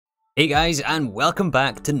Hey guys, and welcome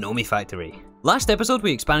back to Nomifactory. Last episode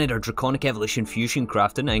we expanded our Draconic Evolution Fusion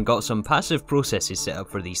crafting and got some passive processes set up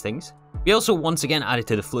for these things. We also once again added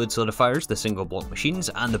to the fluid solidifiers, the single block machines,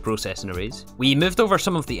 and the processing arrays. We moved over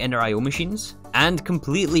some of the Ender IO machines, and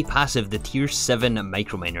completely passive the tier 7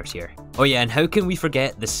 microminers here. Oh yeah, and how can we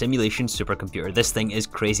forget the simulation supercomputer? This thing is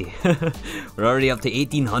crazy. We're already up to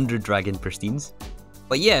 1800 Dragon Pristines.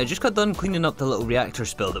 But yeah, I just got done cleaning up the little reactor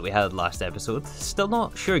spill that we had last episode. Still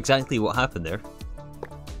not sure exactly what happened there.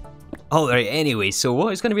 Alright, anyway, so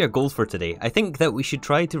what is going to be our goal for today? I think that we should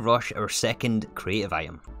try to rush our second creative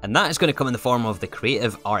item. And that is going to come in the form of the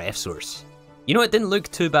creative RF source. You know, it didn't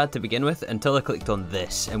look too bad to begin with until I clicked on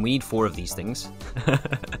this, and we need 4 of these things.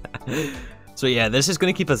 So yeah, this is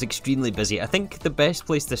going to keep us extremely busy. I think the best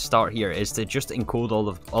place to start here is to just encode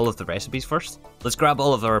all of the recipes first. Let's grab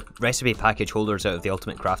all of our recipe package holders out of the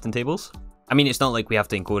ultimate crafting tables. I mean, it's not like we have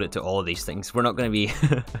to encode it to all of these things. We're not going to be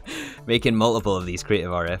making multiple of these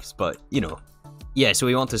creative RFs, but you know. Yeah, so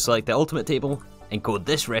we want to select the ultimate table, encode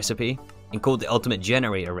this recipe, encode the ultimate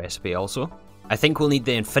generator recipe also. I think we'll need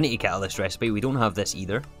the infinity catalyst recipe. We don't have this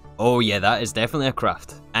either. Oh yeah, that is definitely a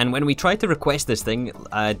craft. And when we try to request this thing,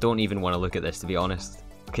 I don't even want to look at this, to be honest.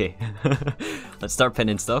 Okay, let's start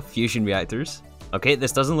pinning stuff. Fusion reactors. Okay,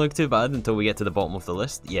 this doesn't look too bad until we get to the bottom of the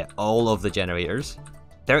list. Yeah, all of the generators.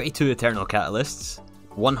 32 eternal catalysts.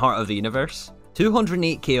 1 heart of the universe.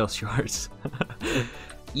 208 chaos shards.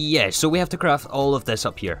 Yeah, so we have to craft all of this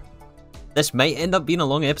up here. This might end up being a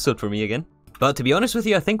long episode for me again. But to be honest with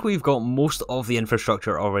you, I think we've got most of the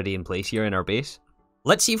infrastructure already in place here in our base.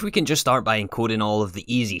 Let's see if we can just start by encoding all of the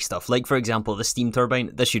easy stuff, like for example the steam turbine.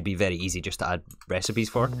 This should be very easy just to add recipes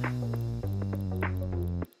for.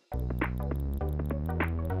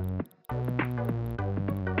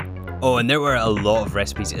 Oh, and there were a lot of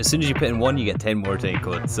recipes. As soon as you put in one, you get 10 more to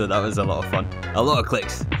encode, so that was a lot of fun. A lot of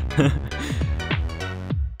clicks.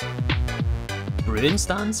 Brewing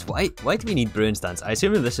stands? Why do we need brewing stands? I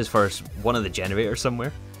assume this is for one of the generators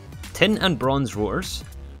somewhere. Tin and bronze rotors.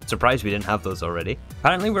 Surprised we didn't have those already.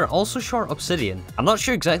 Apparently we're also short obsidian. I'm not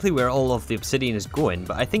sure exactly where all of the obsidian is going,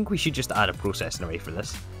 but I think we should just add a processing array for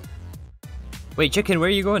this. Wait, chicken, where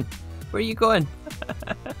are you going? Where are you going?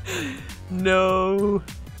 No.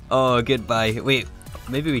 Oh, goodbye. Wait,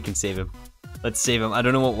 maybe we can save him. Let's save him. I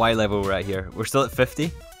don't know what Y level we're at here. We're still at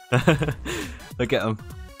 50? Look at him.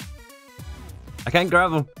 I can't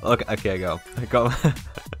grab him. Okay, I got him. I got him.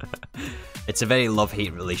 It's a very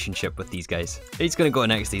love-hate relationship with these guys. He's gonna go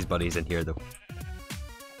next to these buddies in here though.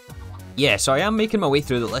 Yeah, so I am making my way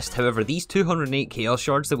through the list. However, these 208 chaos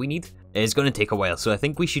shards that we need is going to take a while, so I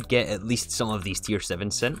think we should get at least some of these tier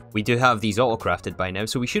 7s sent. We do have these auto-crafted by now,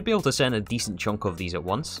 so we should be able to send a decent chunk of these at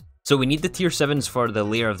once. So we need the tier 7s for the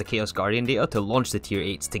layer of the Chaos Guardian data to launch the tier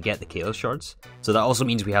 8s to get the chaos shards. So that also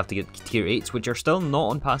means we have to get tier 8s, which are still not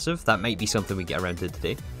on passive. That might be something we get around to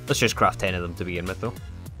today. Let's just craft 10 of them to begin with though.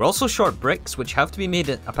 We're also short bricks, which have to be made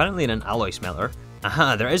apparently in an alloy smelter.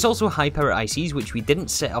 Aha, there is also high power ICs, which we didn't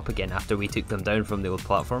set up again after we took them down from the old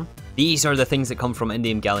platform. These are the things that come from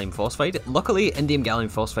indium gallium phosphide. Luckily, indium gallium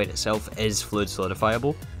phosphide itself is fluid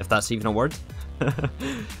solidifiable, if that's even a word.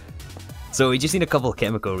 So we just need a couple of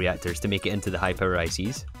chemical reactors to make it into the high power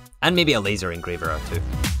ICs. And maybe a laser engraver or two.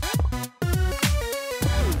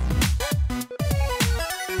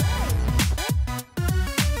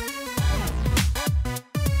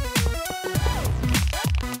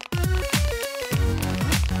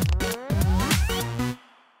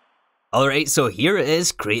 Alright, so here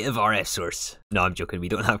is creative RF source. No, I'm joking, we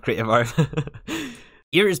don't have creative RF.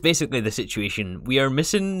 Here is basically the situation. We are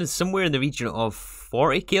missing somewhere in the region of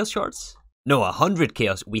 40 chaos shards? No, 100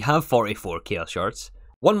 chaos. We have 44 chaos shards.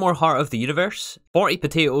 1 more heart of the universe, 40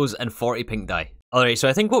 potatoes, and 40 pink dye. Alright, so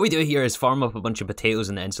I think what we do here is farm up a bunch of potatoes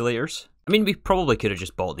and insulators. I mean, we probably could have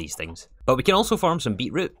just bought these things. But we can also farm some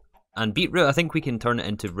beetroot. And beetroot, I think we can turn it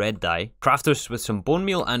into red dye. Craft us with some bone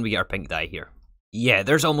meal, and we get our pink dye here. Yeah,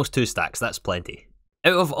 there's almost 2 stacks, that's plenty.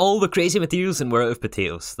 Out of all the crazy materials and we're out of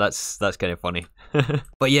potatoes. That's kind of funny.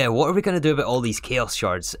 But yeah, what are we going to do about all these chaos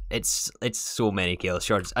shards? It's so many chaos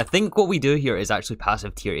shards. I think what we do here is actually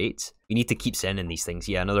passive tier 8s. We need to keep sending these things.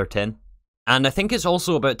 Yeah, another 10. And I think it's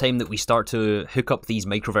also about time that we start to hook up these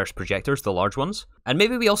Microverse Projectors, the large ones. And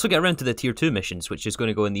maybe we also get around to the tier 2 missions, which is going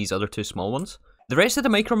to go in these other 2 small ones. The rest of the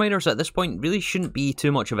microminers at this point really shouldn't be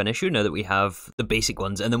too much of an issue now that we have the basic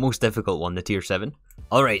ones and the most difficult one, the tier 7.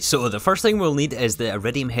 Alright, so the first thing we'll need is the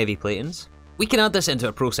iridium heavy platings. We can add this into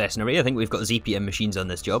a processing array. I think we've got ZPM machines on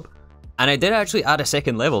this job. And I did actually add a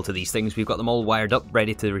second level to these things. We've got them all wired up,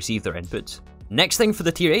 ready to receive their inputs. Next thing for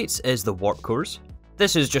the tier 8s is the warp cores.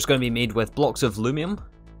 This is just going to be made with blocks of lumium,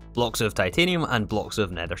 blocks of titanium, and blocks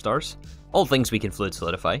of nether stars. All things we can fluid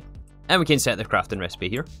solidify. And we can set the crafting recipe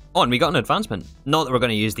here. Oh, and we got an advancement. Not that we're going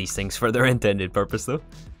to use these things for their intended purpose though.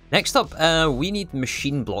 Next up, we need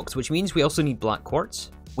machine blocks, which means we also need black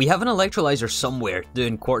quartz. We have an electrolyzer somewhere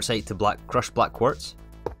doing quartzite to crushed black quartz.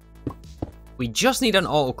 We just need an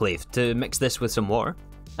autoclave to mix this with some water,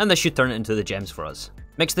 and this should turn it into the gems for us.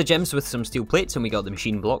 Mix the gems with some steel plates and we got the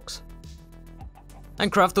machine blocks.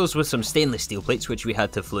 And craft those with some stainless steel plates, which we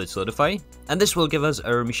had to fluid solidify, and this will give us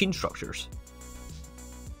our machine structures.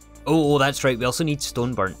 Oh, that's right, we also need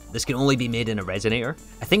stone burnt. This can only be made in a resonator.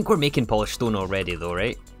 I think we're making polished stone already though,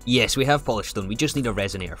 right? Yes, we have polished stone, we just need a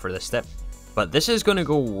resonator for this step. But this is going to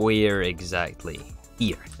go where exactly?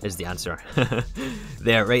 Here is the answer.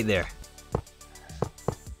 There, right there.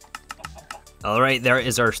 Alright, there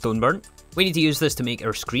is our stone burnt. We need to use this to make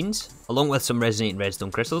our screens, along with some resonating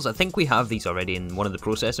redstone crystals. I think we have these already in one of the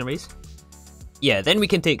processing arrays. Yeah, then we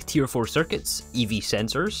can take tier 4 circuits, EV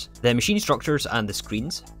sensors, the machine structures and the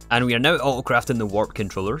screens. And we are now auto-crafting the warp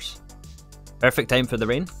controllers. Perfect time for the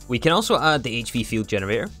rain. We can also add the HV field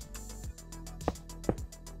generator,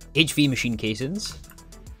 HV machine casings,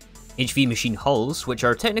 HV machine hulls, which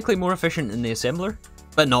are technically more efficient in the assembler,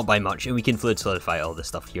 but not by much, and we can fluid solidify all this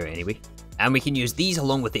stuff here anyway. And we can use these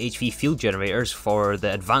along with the HV field generators for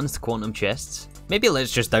the advanced quantum chests. Maybe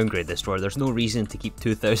let's just downgrade this drawer, there's no reason to keep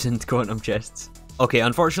 2000 quantum chests. Okay,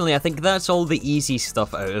 unfortunately I think that's all the easy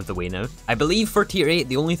stuff out of the way now. I believe for tier 8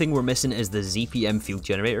 the only thing we're missing is the ZPM field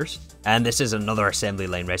generators. And this is another assembly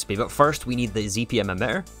line recipe, but first we need the ZPM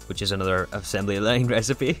emitter, which is another assembly line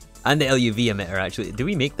recipe. And the LUV emitter actually. Do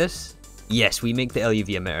we make this? Yes, we make the LUV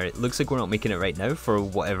emitter. It looks like we're not making it right now for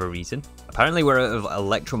whatever reason. Apparently we're out of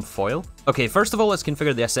electrum foil. Okay, first of all let's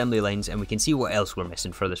configure the assembly lines and we can see what else we're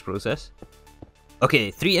missing for this process.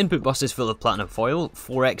 Okay, 3 input buses full of platinum foil,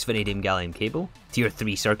 4x vanadium gallium cable, tier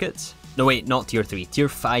 3 circuits. No wait, not tier 3, tier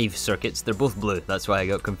 5 circuits. They're both blue, that's why I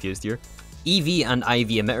got confused here. EV and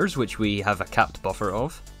IV emitters, which we have a capped buffer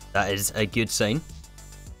of. That is a good sign.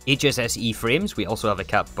 HSSE frames, we also have a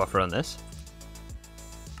capped buffer on this.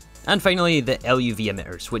 And finally the LUV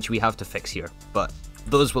emitters, which we have to fix here, but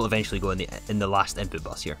those will eventually go in the last input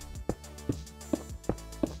bus here.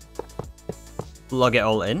 Plug it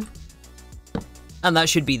all in. And that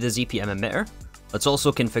should be the ZPM emitter. Let's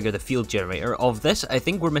also configure the field generator. Of this, I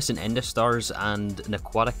think we're missing endostars and an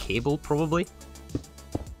aquata cable, probably.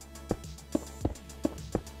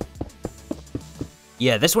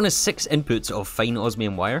 Yeah, this one has 6 inputs of fine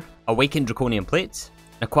osmium wire, awakened draconium plates,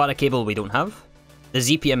 an aquata cable we don't have, the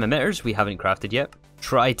ZPM emitters we haven't crafted yet,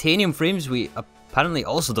 tritanium frames we apparently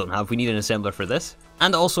also don't have, we need an assembler for this,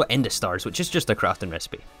 and also endostars, which is just a crafting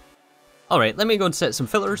recipe. Alright, let me go and set some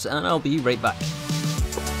fillers and I'll be right back.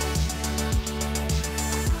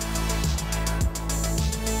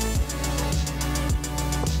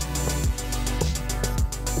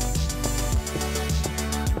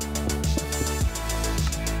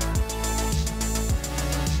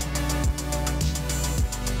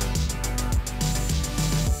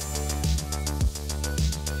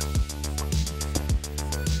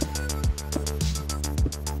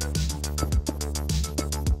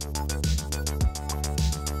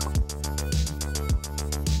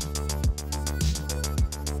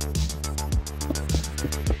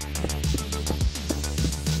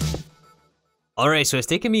 Alright, so it's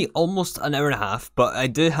taken me almost an hour and a half, but I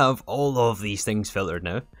do have all of these things filtered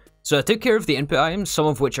now. So I took care of the input items, some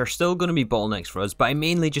of which are still going to be bottlenecks for us, but I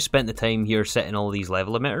mainly just spent the time here setting all these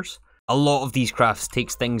level emitters. A lot of these crafts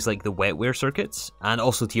takes things like the wetware circuits, and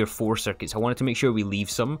also tier 4 circuits. I wanted to make sure we leave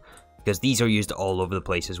some, because these are used all over the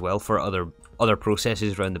place as well for other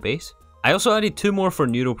processes around the base. I also added 2 more for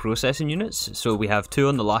neural processing units, so we have 2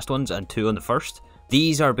 on the last ones and 2 on the first.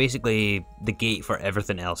 These are basically the gate for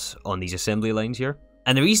everything else on these assembly lines here.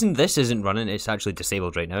 And the reason this isn't running, it's actually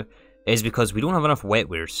disabled right now, is because we don't have enough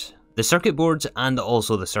wetwares. The circuit boards and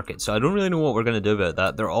also the circuits, so I don't really know what we're going to do about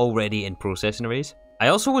that. They're already in processing arrays. I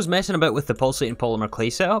also was messing about with the pulsating polymer clay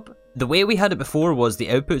setup. The way we had it before was the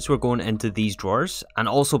outputs were going into these drawers and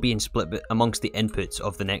also being split amongst the inputs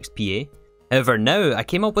of the next PA. However, now I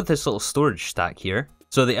came up with this little storage stack here.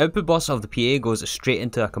 So the output bus of the PA goes straight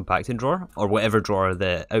into a compacting drawer, or whatever drawer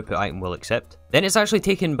the output item will accept. Then it's actually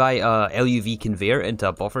taken by a LUV conveyor into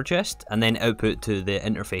a buffer chest, and then output to the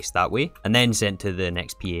interface that way, and then sent to the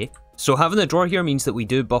next PA. So having the drawer here means that we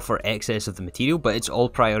do buffer excess of the material, but it's all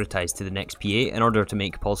prioritized to the next PA in order to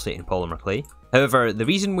make pulsating polymer clay. However, the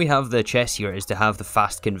reason we have the chest here is to have the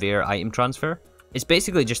fast conveyor item transfer. It's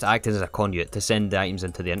basically just acting as a conduit to send the items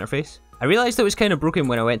into the interface. I realized it was kind of broken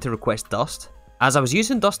when I went to request dust. As I was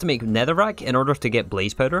using dust to make netherrack in order to get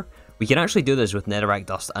blaze powder, We can actually do this with netherrack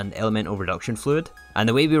dust and elemental reduction fluid, and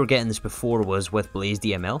the way we were getting this before was with blaze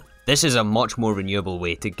DML. This is a much more renewable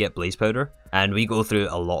way to get blaze powder, and we go through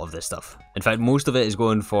a lot of this stuff. In fact, most of it is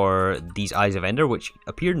going for these Eyes of Ender, which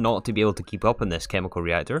appear not to be able to keep up in this chemical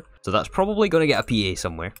reactor, so that's probably going to get a PA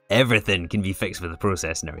somewhere. Everything can be fixed with a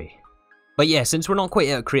process now. But yeah, since we're not quite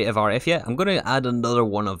out of creative RF yet, I'm going to add another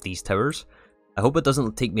one of these towers. I hope it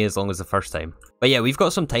doesn't take me as long as the first time. But yeah, we've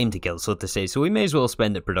got some time to kill, so to say, so we may as well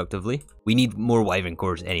spend it productively. We need more wyvern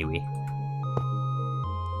cores anyway.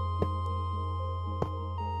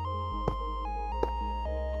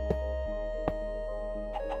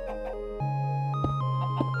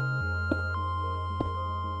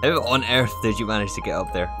 How on earth did you manage to get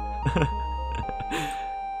up there?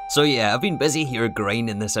 So yeah, I've been busy here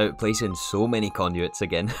grinding this out, placing so many conduits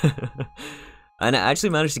again. And I actually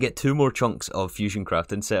managed to get 2 more chunks of fusion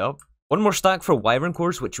crafting set up. 1 more stack for wyvern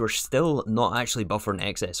cores, which we're still not actually buffering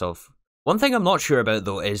excess of. One thing I'm not sure about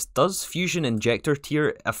though is, does fusion injector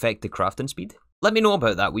tier affect the crafting speed? Let me know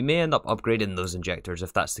about that. We may end up upgrading those injectors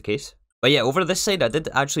if that's the case. But yeah, over this side I did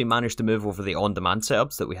actually manage to move over the on-demand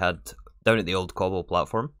setups that we had down at the old cobble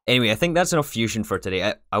platform. Anyway, I think that's enough fusion for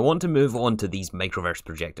today. I want to move on to these Microverse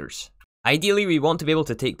Projectors. Ideally, we want to be able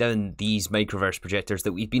to take down these Microverse Projectors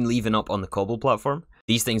that we've been leaving up on the cobble platform.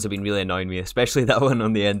 These things have been really annoying me, especially that one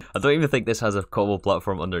on the end. I don't even think this has a cobble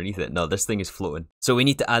platform underneath it. No, this thing is floating. So we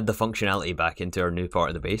need to add the functionality back into our new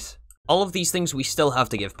part of the base. All of these things we still have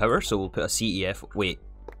to give power, so we'll put a CEF. Wait,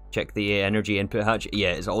 check the energy input hatch.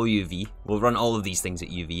 Yeah, it's all UV. We'll run all of these things at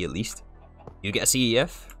UV at least. You get a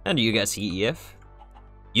CEF, and you get a CEF.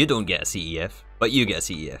 You don't get a CEF, but you get a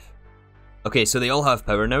CEF. Okay, so they all have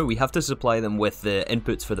power now. We have to supply them with the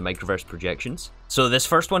inputs for the Microverse projections. So this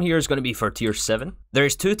first one here is going to be for tier 7.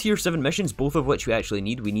 There's 2 tier 7 missions, both of which we actually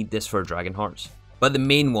need. We need this for Dragon Hearts. But the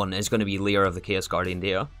main one is going to be Layer of the Chaos Guardian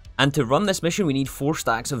data. And to run this mission, we need 4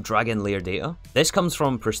 stacks of Dragon Layer data. This comes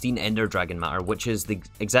from pristine Ender Dragon matter, which is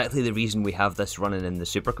exactly the reason we have this running in the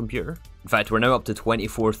supercomputer. In fact, we're now up to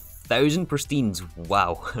 24,000 pristines.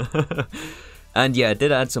 Wow. And yeah, I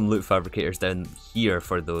did add some loot fabricators down here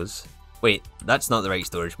for those. Wait, that's not the right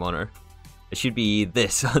storage monitor. It should be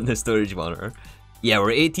this on the storage monitor. Yeah,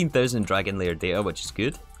 we're 18,000 Dragon Layer data, which is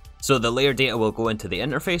good. So the layer data will go into the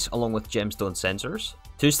interface along with gemstone sensors,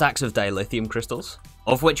 2 stacks of dilithium crystals,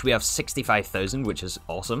 of which we have 65,000, which is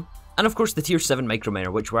awesome. And of course the tier 7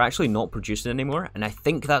 microminer, which we're actually not producing anymore, and I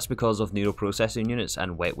think that's because of neural processing units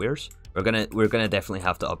and wetwares. We're gonna definitely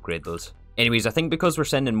have to upgrade those. Anyways, I think because we're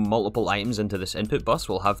sending multiple items into this input bus,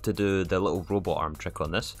 we'll have to do the little robot arm trick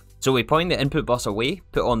on this. So we point the input bus away,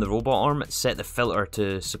 put on the robot arm, set the filter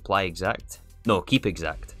to supply exact. No, keep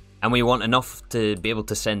exact. And we want enough to be able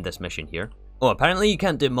to send this mission here. Oh, apparently you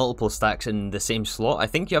can't do multiple stacks in the same slot. I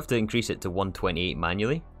think you have to increase it to 128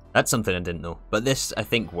 manually. That's something I didn't know. But this, I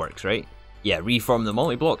think, works, right? Yeah, reform the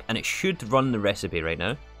multi-block, and it should run the recipe right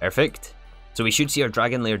now. Perfect. So we should see our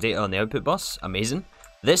Dragon Layer data on the output bus. Amazing.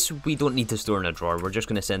 This we don't need to store in a drawer, we're just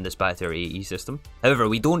going to send this back to our AE system. However,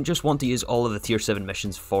 we don't just want to use all of the tier 7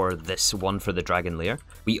 missions for this one for the Dragon Layer.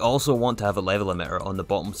 We also want to have a level emitter on the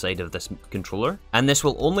bottom side of this controller, and this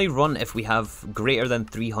will only run if we have greater than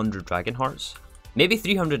 300 Dragon Hearts. Maybe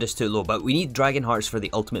 300 is too low, but we need Dragon Hearts for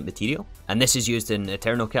the ultimate material, and this is used in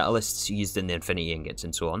Eternal Catalysts, used in the Infinity Ingots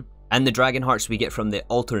and so on. And the Dragon Hearts we get from the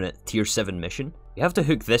alternate tier 7 mission. We have to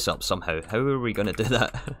hook this up somehow. How are we going to do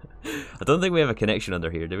that? I don't think we have a connection under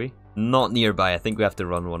here, do we? Not nearby. I think we have to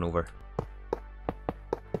run one over.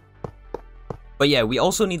 But yeah, we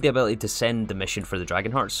also need the ability to send the mission for the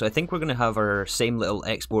Dragon Hearts, so I think we're going to have our same little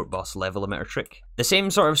export bus level emitter trick. The same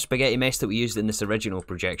sort of spaghetti mess that we used in this original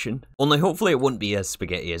projection, only hopefully it won't be as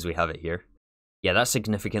spaghetti as we have it here. Yeah, that's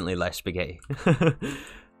significantly less spaghetti.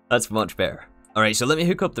 That's much better. Alright, so let me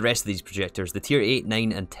hook up the rest of these projectors. The tier 8,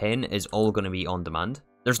 9, and 10 is all going to be on demand.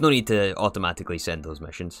 There's no need to automatically send those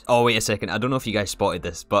missions. Oh, wait a second. I don't know if you guys spotted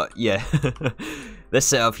this, but yeah. This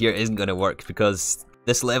setup here isn't going to work because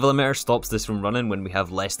this level emitter stops this from running when we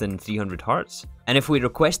have less than 300 hearts. And if we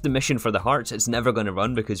request the mission for the hearts, it's never going to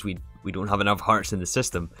run because we don't have enough hearts in the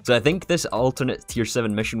system. So I think this alternate tier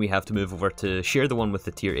 7 mission we have to move over to share the one with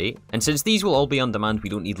the tier 8. And since these will all be on demand, we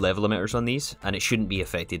don't need level emitters on these, and it shouldn't be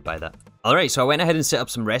affected by that. Alright, so I went ahead and set up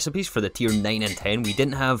some recipes for the tier 9 and 10. We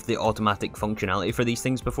didn't have the automatic functionality for these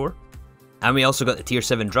things before. And we also got the tier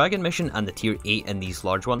 7 dragon mission and the tier 8 in these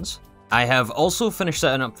large ones. I have also finished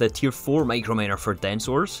setting up the tier 4 microminer for dense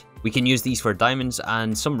ores. We can use these for diamonds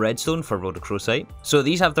and some redstone for rhodochrosite. So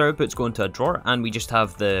these have their outputs going to a drawer, and we just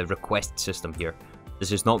have the request system here.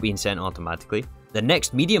 This is not being sent automatically. The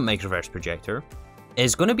next medium Microverse projector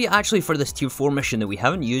is going to be actually for this tier 4 mission that we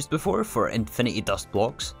haven't used before for Infinity Dust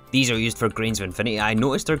blocks. These are used for Grains of Infinity. I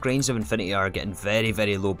noticed our Grains of Infinity are getting very,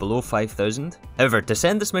 very low, below 5,000. However, to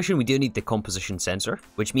send this mission, we do need the composition sensor,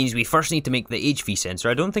 which means we first need to make the HV sensor.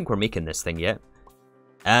 I don't think we're making this thing yet.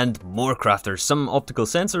 And more crafters, some optical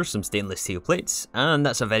sensors, some stainless steel plates, and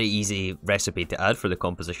that's a very easy recipe to add for the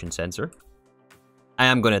composition sensor. I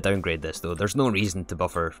am going to downgrade this though, there's no reason to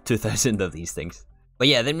buffer 2,000 of these things. But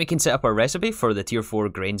yeah, then we can set up our recipe for the tier 4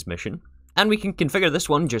 grains mission, and we can configure this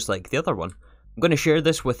one just like the other one. I'm going to share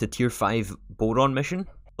this with the tier 5 boron mission.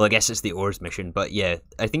 Well, I guess it's the ores mission, but yeah,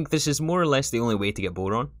 I think this is more or less the only way to get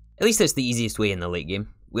boron. At least it's the easiest way in the late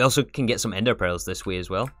game. We also can get some ender pearls this way as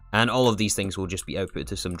well, and all of these things will just be output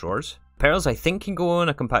to some drawers. Pearls I think can go in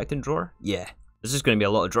a compacting drawer. Yeah, this is going to be a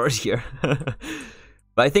lot of drawers here.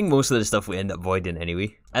 But I think most of the stuff we end up voiding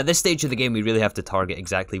anyway. At this stage of the game we really have to target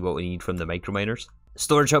exactly what we need from the microminers.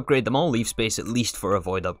 Storage upgrade them all, leave space at least for a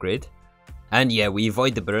void upgrade. And yeah, we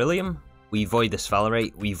void the beryllium, we void the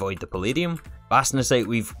sphalerite, we void the palladium. Bastnasite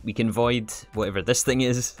we can void whatever this thing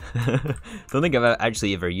is. Don't think I've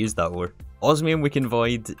actually ever used that ore. Osmium we can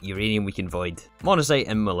void, uranium we can void, monazite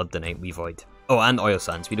and molybdenite we void. Oh, and oil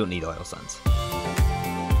sands, we don't need oil sands.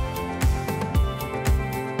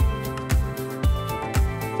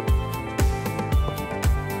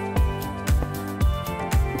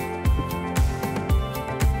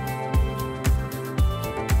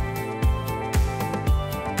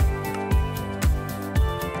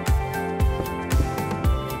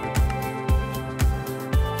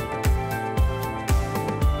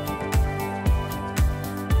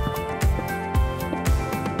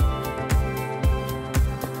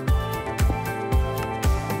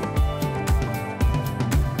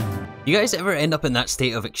 You guys ever end up in that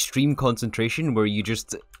state of extreme concentration where you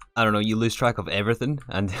just, I don't know, you lose track of everything?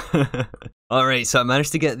 And alright, so I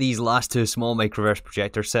managed to get these last two small microverse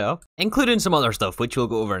projectors set up, including some other stuff which we'll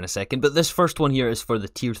go over in a second, but this first one here is for the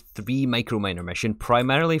tier 3 microminer mission,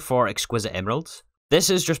 primarily for exquisite emeralds. This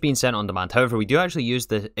is just being sent on demand, however we do actually use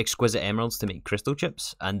the exquisite emeralds to make crystal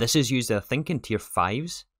chips, and this is used I think in tier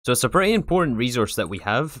 5s. So it's a pretty important resource that we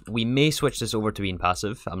have. We may switch this over to being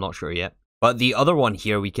passive, I'm not sure yet. But the other one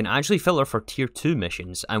here, we can actually filter for tier 2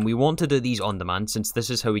 missions, and we want to do these on demand since this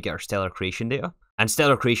is how we get our stellar creation data. And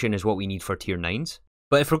stellar creation is what we need for tier 9s.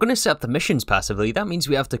 But if we're going to set up the missions passively, that means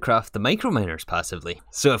we have to craft the microminers passively.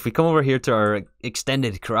 So if we come over here to our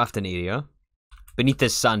extended crafting area, beneath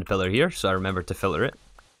this sand pillar here, so I remember to filter it,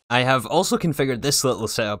 I have also configured this little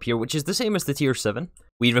setup here, which is the same as the tier 7.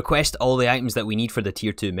 We request all the items that we need for the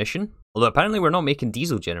tier 2 mission, although apparently we're not making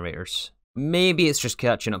diesel generators. Maybe it's just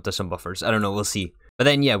catching up to some buffers, I don't know, we'll see. But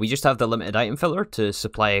then yeah, we just have the limited item filter to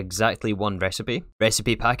supply exactly one recipe.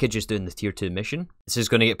 Recipe package is doing the tier 2 mission. This is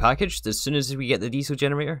going to get packaged as soon as we get the diesel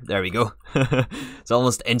generator. There we go. It's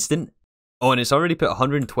almost instant. Oh, and it's already put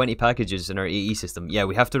 120 packages in our AE system. Yeah,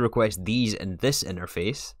 we have to request these in this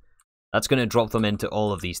interface. That's going to drop them into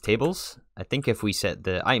all of these tables. I think if we set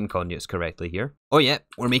the item conduits correctly here. Oh yeah,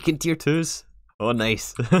 we're making tier 2s. Oh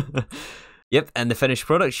nice. Yep, and the finished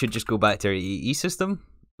product should just go back to our AE system.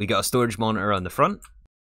 We got a storage monitor on the front.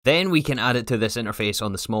 Then we can add it to this interface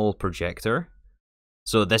on the small projector.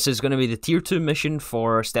 So this is going to be the tier 2 mission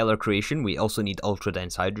for stellar creation. We also need ultra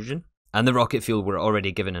dense hydrogen. And the rocket fuel we're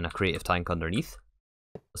already given in a creative tank underneath.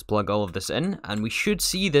 Let's plug all of this in, and we should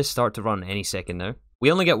see this start to run any second now.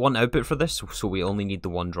 We only get one output for this, so we only need the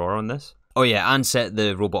one drawer on this. Oh yeah, and set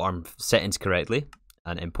the robot arm settings correctly.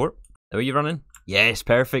 And import. How are you running? Yes,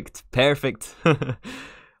 perfect, perfect.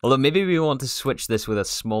 Although maybe we want to switch this with a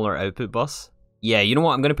smaller output bus. Yeah, you know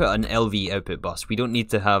what, I'm going to put an LV output bus. We don't need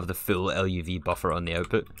to have the full LUV buffer on the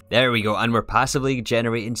output. There we go, and we're passively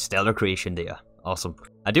generating stellar creation data. Awesome.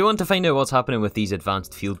 I do want to find out what's happening with these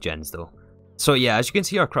advanced field gens though. So yeah, as you can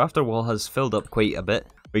see, our crafter wall has filled up quite a bit.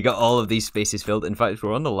 We got all of these spaces filled. In fact,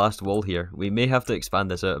 we're on the last wall here. We may have to expand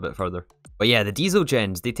this out a bit further. But yeah, the diesel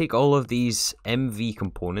gens, they take all of these MV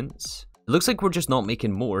components. It looks like we're just not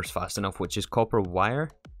making motors fast enough, which is copper wire.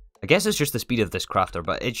 I guess it's just the speed of this crafter,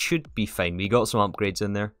 but it should be fine. We got some upgrades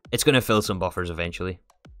in there. It's going to fill some buffers eventually.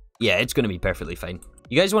 Yeah, it's going to be perfectly fine.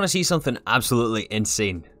 You guys want to see something absolutely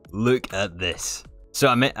insane? Look at this. So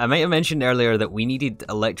I might have mentioned earlier that we needed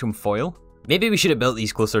electrum foil. Maybe we should have built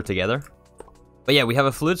these closer together. But yeah, we have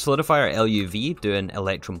a fluid solidifier LUV doing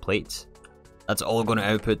electrum plates. That's all going to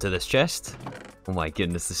output to this chest. Oh my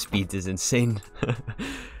goodness, the speed is insane.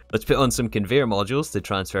 Let's put on some conveyor modules to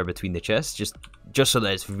transfer between the chests, just so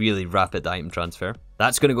that it's really rapid item transfer.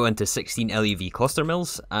 That's going to go into 16 LUV cluster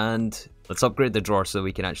mills, and let's upgrade the drawer so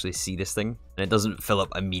we can actually see this thing, and it doesn't fill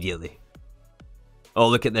up immediately. Oh,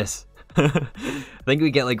 look at this. I think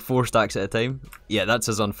we get like 4 stacks at a time. Yeah, that's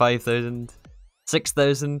us on 5,000,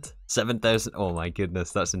 6,000, 7,000. Oh my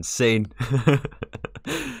goodness, that's insane.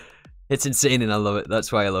 It's insane and I love it.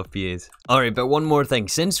 That's why I love PAs. Alright, but one more thing.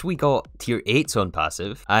 Since we got tier 8s on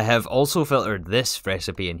passive, I have also filtered this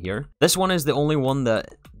recipe in here. This one is the only one that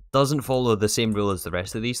doesn't follow the same rule as the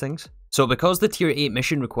rest of these things. So because the tier 8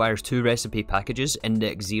 mission requires 2 recipe packages,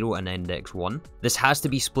 index 0 and index 1, this has to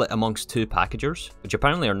be split amongst 2 packagers, which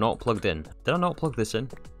apparently are not plugged in. Did I not plug this in?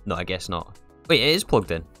 No, I guess not. Wait, it is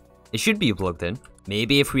plugged in. It should be plugged in.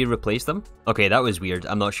 Maybe if we replace them? Okay, that was weird.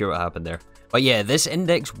 I'm not sure what happened there. But yeah, this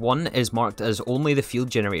index 1 is marked as only the field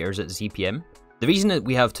generators at ZPM. The reason that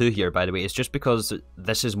we have 2 here, by the way, is just because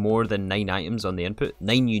this is more than 9 items on the input.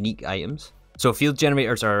 9 unique items. So field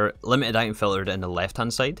generators are limited item filtered in the left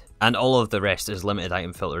hand side, and all of the rest is limited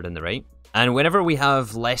item filtered in the right. And whenever we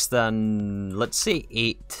have less than, let's say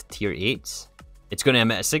 8 tier 8s, it's going to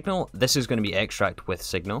emit a signal. This is going to be extract with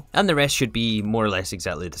signal, and the rest should be more or less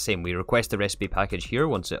exactly the same. We request the recipe package here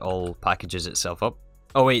once it all packages itself up.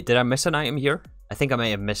 Oh wait, did I miss an item here? I think I might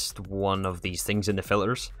have missed one of these things in the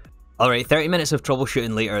filters. Alright, 30 minutes of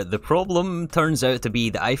troubleshooting later, the problem turns out to be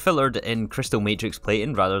that I filtered in crystal matrix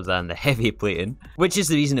plating rather than the heavy plating, which is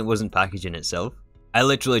the reason it wasn't packaging itself. I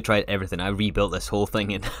literally tried everything. I rebuilt this whole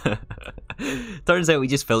thing and turns out we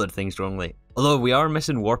just filtered things wrongly. Although we are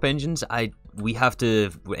missing warp engines, we have to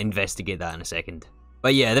investigate that in a second.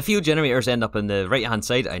 But yeah, the field generators end up on the right hand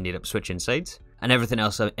side. I ended up switching sides, and everything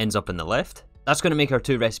else ends up in the left. That's going to make our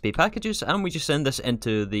 2 recipe packages, and we just send this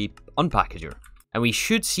into the unpackager. And we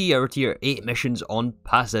should see our tier 8 missions on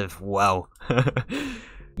passive. Wow.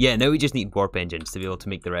 Yeah, now we just need warp engines to be able to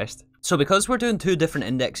make the rest. So because we're doing 2 different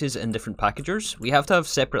indexes in different packagers, we have to have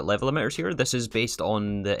separate level emitters here. This is based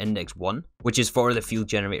on the index 1, which is for the field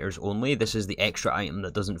generators only. This is the extra item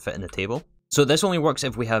that doesn't fit in the table. So this only works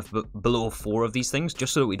if we have below 4 of these things,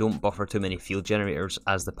 just so that we don't buffer too many field generators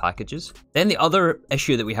as the packages. Then the other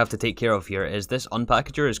issue that we have to take care of here is this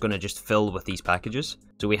unpackager is going to just fill with these packages.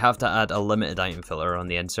 So we have to add a limited item filler on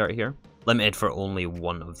the insert here. Limited for only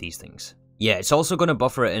 1 of these things. Yeah, it's also going to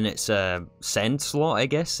buffer it in its send slot, I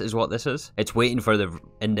guess, is what this is. It's waiting for the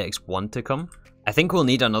index 1 to come. I think we'll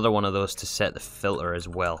need another one of those to set the filter as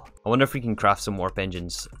well. I wonder if we can craft some warp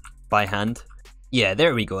engines by hand. Yeah,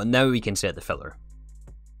 there we go, and now we can set the filter.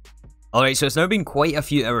 Alright, so it's now been quite a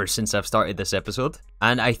few hours since I've started this episode,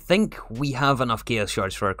 and I think we have enough chaos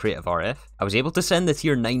shards for our creative RF. I was able to send the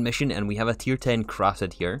tier 9 mission, and we have a tier 10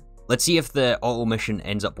 crafted here. Let's see if the auto mission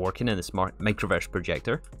ends up working in this Microverse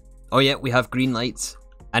Projector. Oh yeah, we have green lights.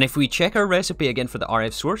 And if we check our recipe again for the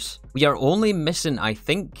RF source, we are only missing, I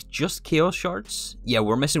think, just chaos shards. Yeah,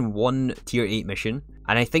 we're missing 1 tier 8 mission.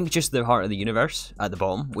 And I think just the heart of the universe at the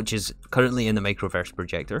bottom, which is currently in the Microverse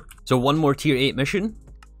Projector. So 1 more tier 8 mission,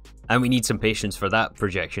 and we need some patience for that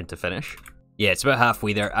projection to finish. Yeah, it's about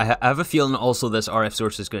halfway there. I have a feeling also this RF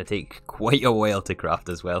source is going to take quite a while to craft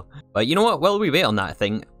as well. But you know what, while we wait on that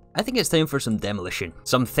thing, I think it's time for some demolition.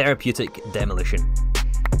 Some therapeutic demolition.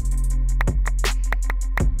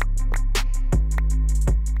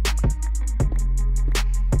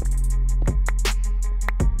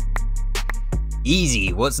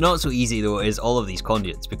 Easy. What's not so easy though is all of these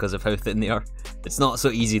conduits because of how thin they are. It's not so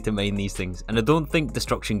easy to mine these things, and I don't think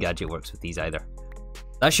Destruction Gadget works with these either.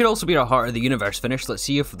 That should also be our Heart of the Universe finished. Let's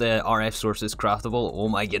see if the RF source is craftable. Oh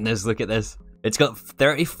my goodness, look at this. It's got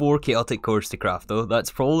 34 chaotic cores to craft though.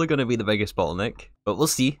 That's probably going to be the biggest bottleneck, but we'll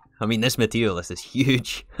see. I mean, this material list is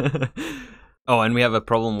huge. Oh, and we have a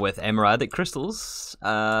problem with emeradic crystals.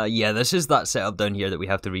 Yeah, this is that setup down here that we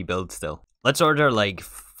have to rebuild still. Let's order like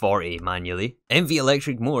 40 manually. Envy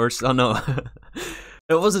electric motors. Oh no.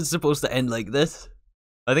 It wasn't supposed to end like this.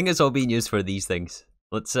 I think it's all being used for these things.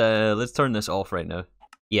 Let's turn this off right now.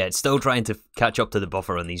 Yeah, it's still trying to catch up to the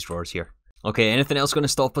buffer on these drawers here. Okay, anything else going to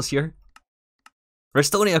stop us here?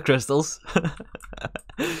 Restonia crystals.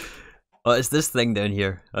 Oh, it's this thing down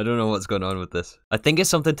here. I don't know what's going on with this. I think it's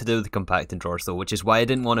something to do with the compacting drawers though, which is why I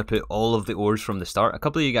didn't want to put all of the ores from the start. A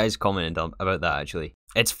couple of you guys commented about that actually.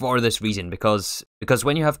 It's for this reason, because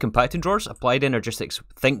when you have compacting drawers, Applied Energistics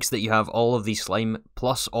thinks that you have all of these slime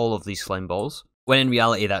plus all of these slime balls. When in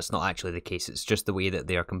reality that's not actually the case, it's just the way that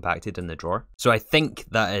they are compacted in the drawer. So I think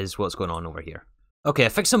that is what's going on over here. Okay, I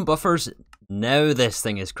fixed some buffers. Now this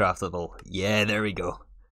thing is craftable. Yeah, there we go.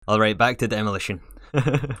 Alright, back to demolition.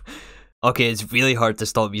 Okay, it's really hard to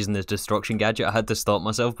stop using this destruction gadget. I had to stop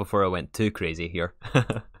myself before I went too crazy here.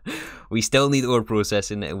 We still need ore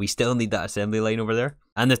processing, and we still need that assembly line over there.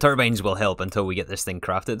 And the turbines will help until we get this thing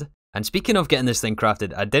crafted. And speaking of getting this thing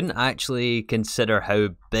crafted, I didn't actually consider how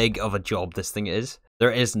big of a job this thing is.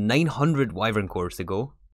 There is 900 wyvern cores to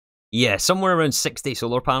go. Yeah, somewhere around 60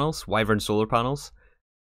 solar panels, Wyvern solar panels.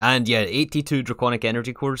 And yeah, 82 Draconic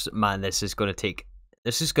energy cores. Man, this is gonna take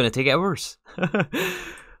hours.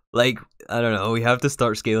 Like, I don't know, we have to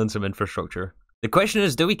start scaling some infrastructure. The question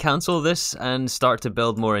is, do we cancel this and start to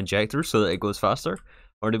build more injectors so that it goes faster?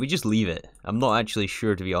 Or do we just leave it? I'm not actually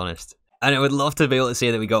sure, to be honest. And I would love to be able to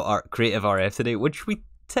say that we got our creative RF today, which we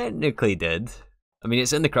technically did. I mean,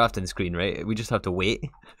 it's in the crafting screen, right? We just have to wait.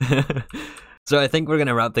 So I think we're going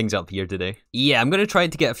to wrap things up here today. Yeah, I'm going to try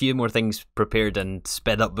to get a few more things prepared and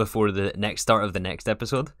sped up before the next start of the next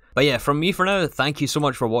episode. But yeah, from me for now, thank you so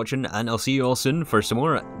much for watching, and I'll see you all soon for some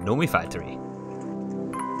more Nomifactory.